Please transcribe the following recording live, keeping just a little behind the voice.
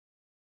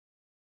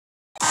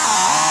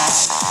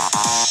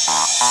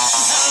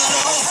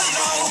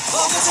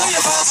to your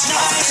first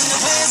night in the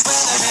place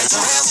where the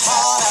winter is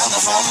hot and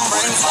the fun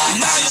brings light.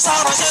 Now your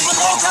sorrows is the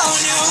local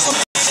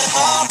news.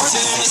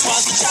 Opportunist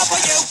was the job for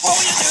you. Oh,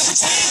 you do the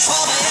change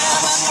for the air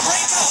when the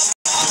break up.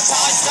 The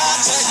tide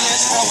starts to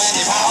hit from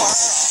any power.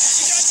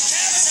 You got your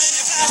cameras and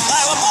your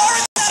flashlight. With more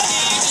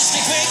insanity. Just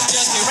be quick,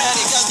 just be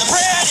ready, cause the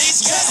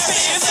Brady's gonna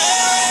be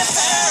very,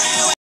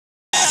 very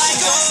when I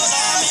go.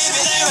 Or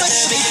maybe there at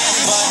the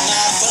beginning, but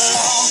not for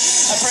long.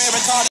 I pray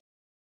record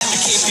to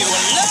keep you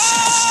alive.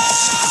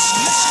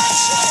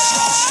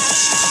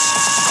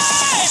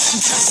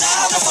 Cause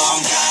I'm the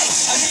phone guy.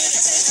 I'm here to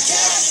take the care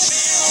of the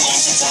bill.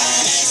 Once the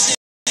time is still,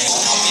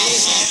 I'll be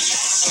here.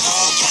 The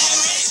phone guy.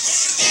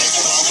 These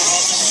are all the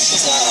rules.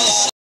 There's not a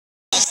lot.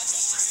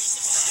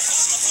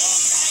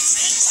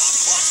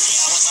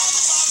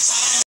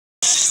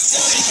 So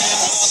be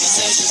careful what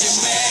decisions you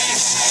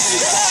make.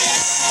 Yes, I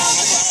am.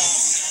 The phone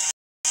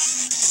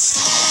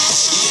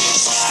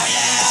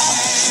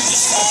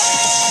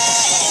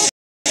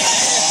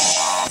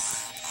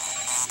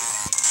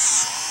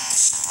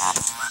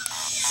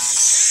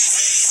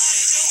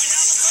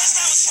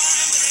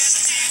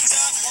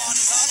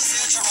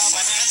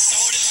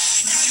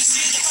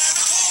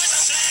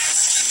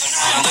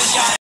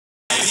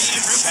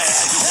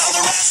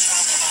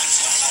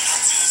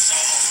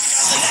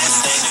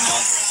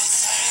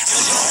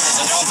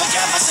don't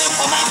forget my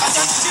simple name. I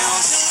don't do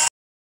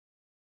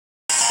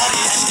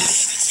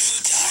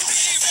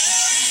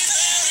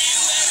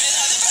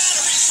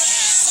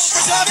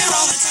preserve your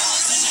own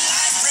tools and your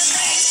life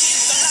remains. Keep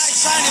the light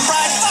shining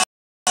bright.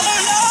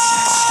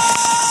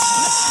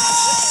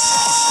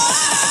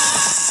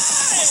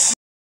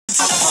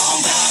 Follow the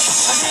phone guy.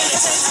 I'm here to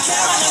take the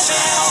care of the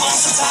bill.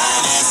 Once the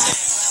time is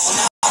still,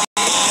 now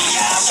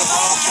yeah, the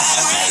phone guy.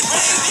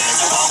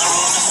 These are all the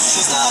rules.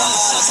 There's not a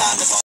lot of time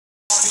before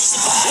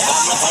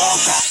I'm the phone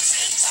guy.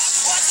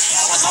 What's the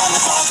hours on the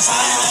clock?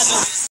 Time as a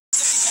reason.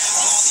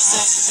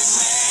 Decisions you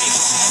make.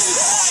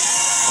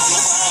 I'm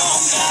the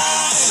phone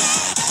guy.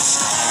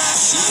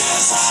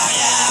 Yes, I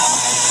am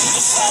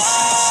the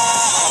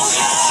phone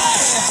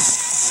guy.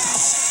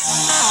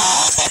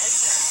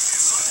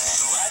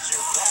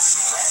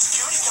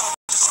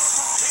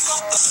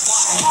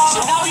 So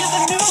now you're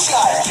the new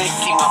guy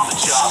picking up the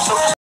job. So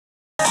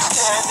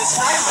and this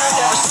nightmare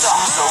never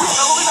stops. So we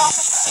build it up,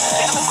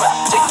 taking the crap,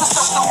 taking the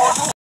stuff that won't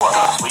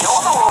work. We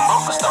all know we're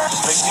broke stuff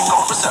just makes you go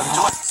for some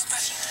to it.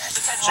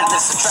 Attention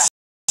is attraction.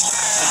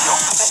 And your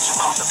convention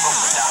from the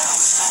broken down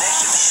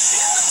hallucination.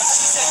 In the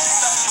fashion section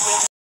stuff you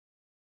will.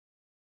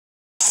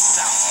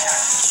 Sounds kind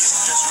of cute,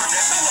 just for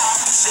every now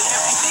and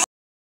everything.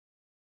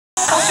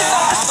 Cause you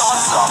got your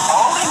thoughts up,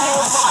 all in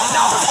your mind.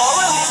 Now they're all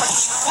in here, but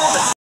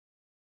woman.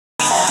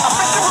 I'm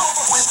freaking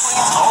over with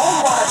please.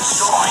 Oh, what a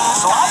joy.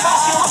 So I'll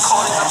pass you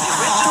recordings of the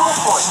original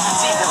voice.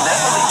 See, they'll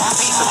never leave you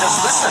be, so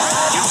just listen.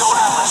 You don't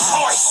have a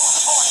choice.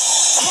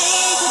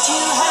 Take what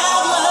you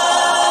have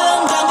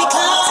learned and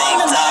become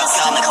the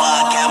master. On the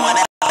clock and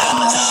whenever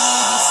the time.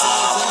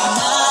 Safe when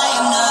I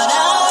am not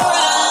around.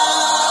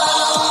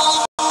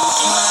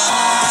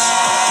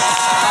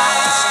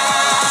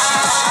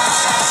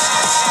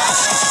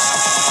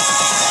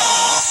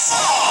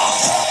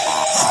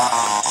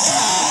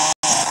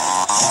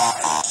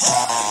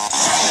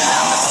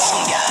 I'm the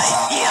phone guy.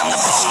 Yeah, I'm the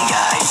phone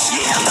guy.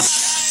 Yeah, I'm the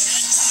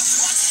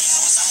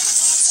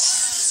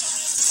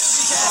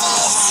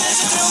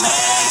decisions you make.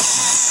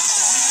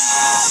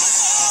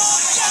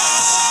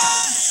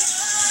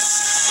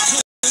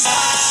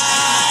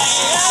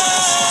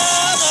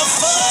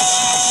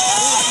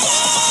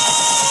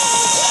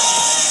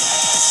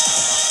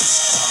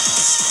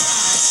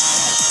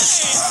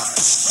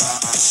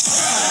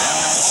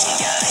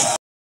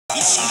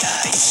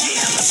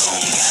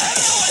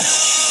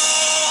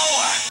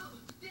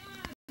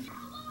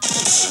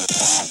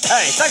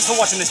 Hey, thanks for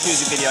watching this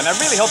music video, and I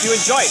really hope you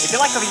enjoy it. If you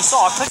like what you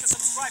saw, click the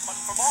subscribe button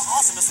for more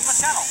awesomeness from the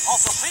channel.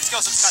 Also, please go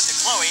subscribe to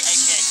Chloe,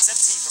 aka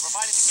XMT, for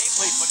providing the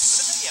gameplay footage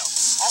for the video.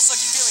 Also, if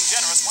you're feeling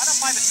generous, why not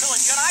buy the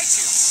trilogy on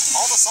iTunes?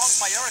 All the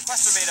songs by your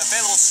request are made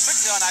available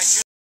strictly on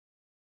iTunes.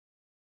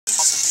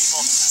 Awesome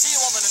people. See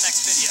you all in the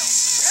next video.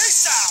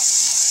 Peace out!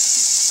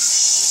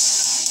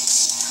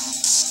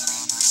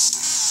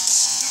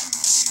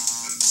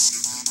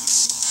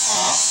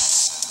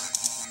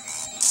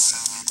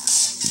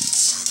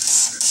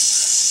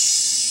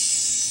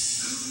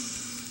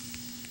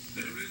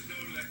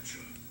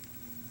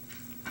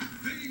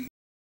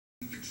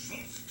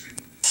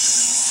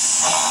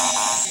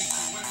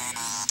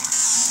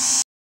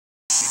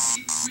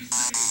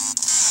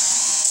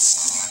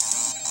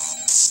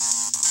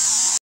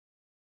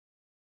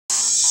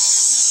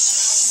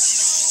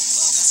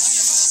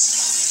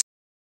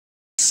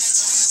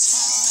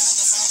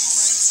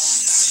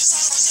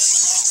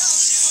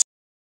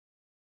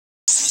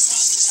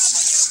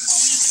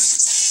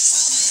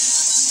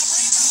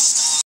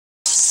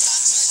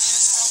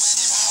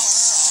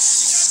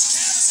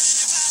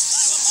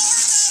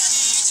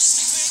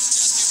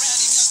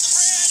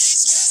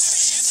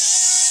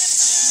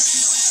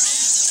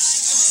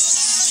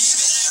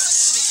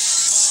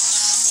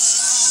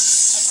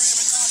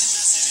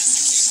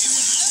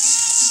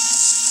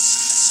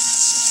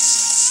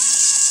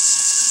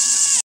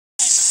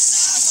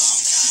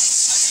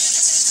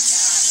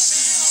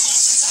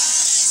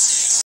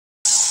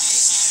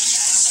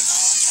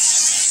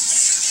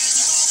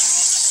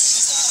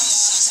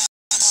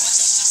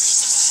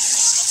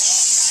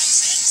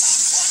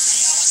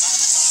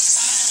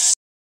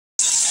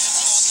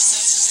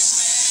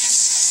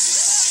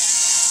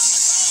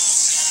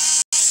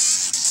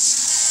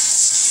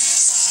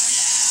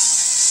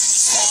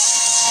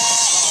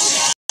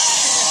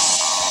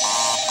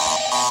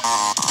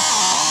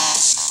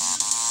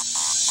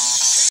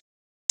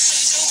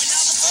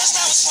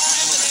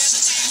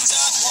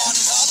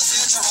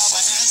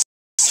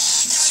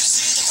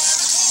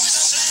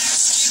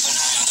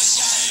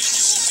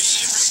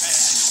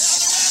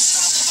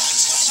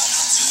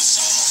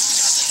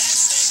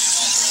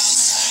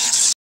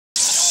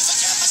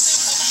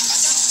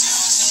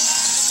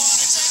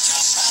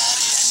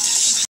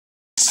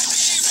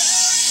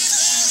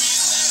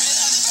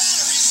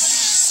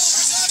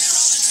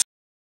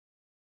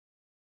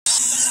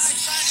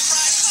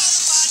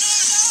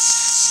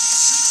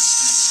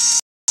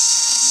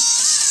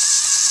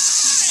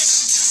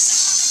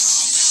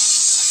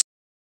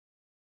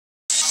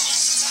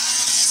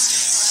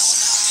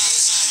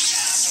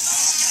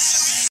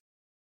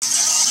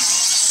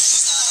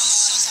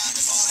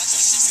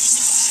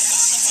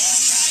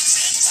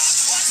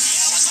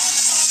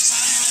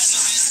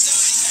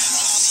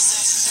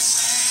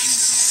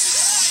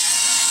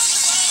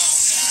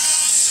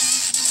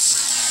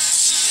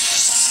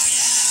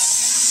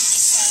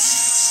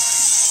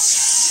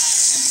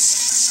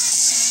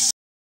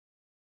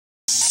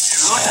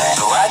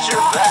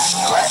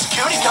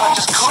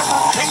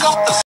 pick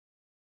up the...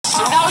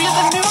 So now you're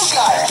the new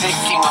guy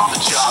picking up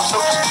the job. So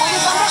just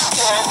please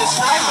understand, this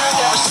nightmare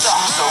never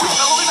stops. So we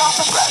build it off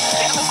the scratch,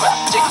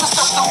 taking the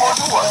stuff that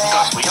won't work.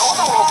 Because we all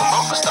know all the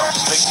broken stuff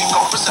just makes you go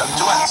berserk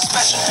to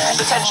anticipation.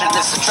 The tension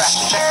is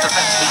attraction, check the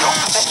vents for your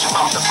protection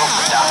from the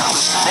broken down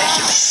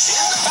hallucination.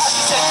 In the past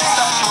you said you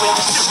stuff you in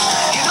the suit.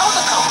 You know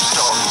the cover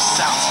story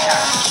sounds kind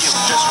of cute.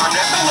 Just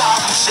remember now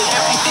that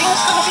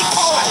everything's gonna be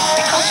fine.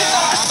 Because you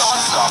got the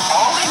thoughts of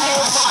all in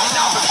your mind.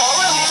 Now before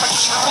I leave, I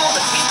just recall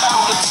that we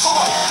found a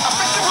toy. A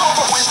freaking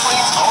robot with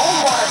brains,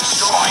 oh what a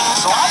joy.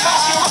 So I'll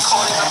pass you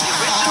recordings of the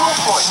original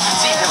voice.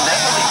 See, he'll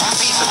never leave you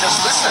be, so just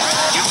listen.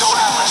 You don't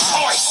have a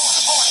choice.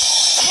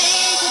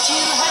 Hey, could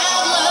you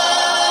have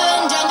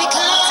learned and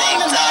become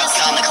Tick-tock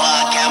on the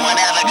clock and we're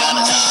never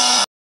gonna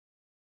talk.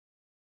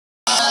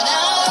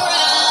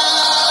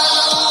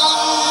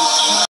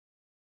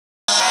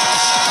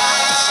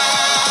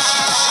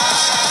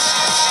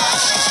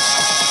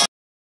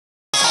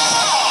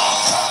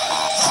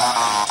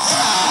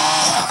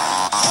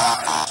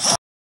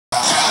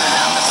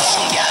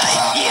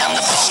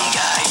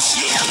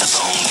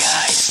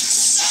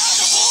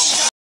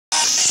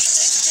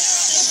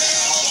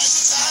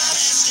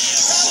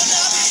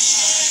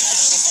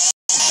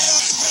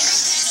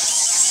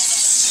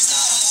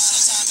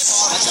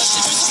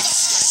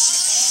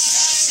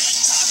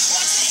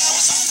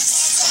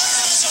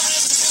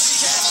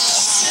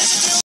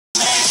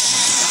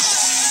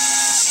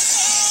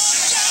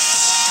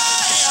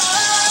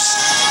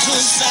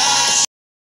 inside.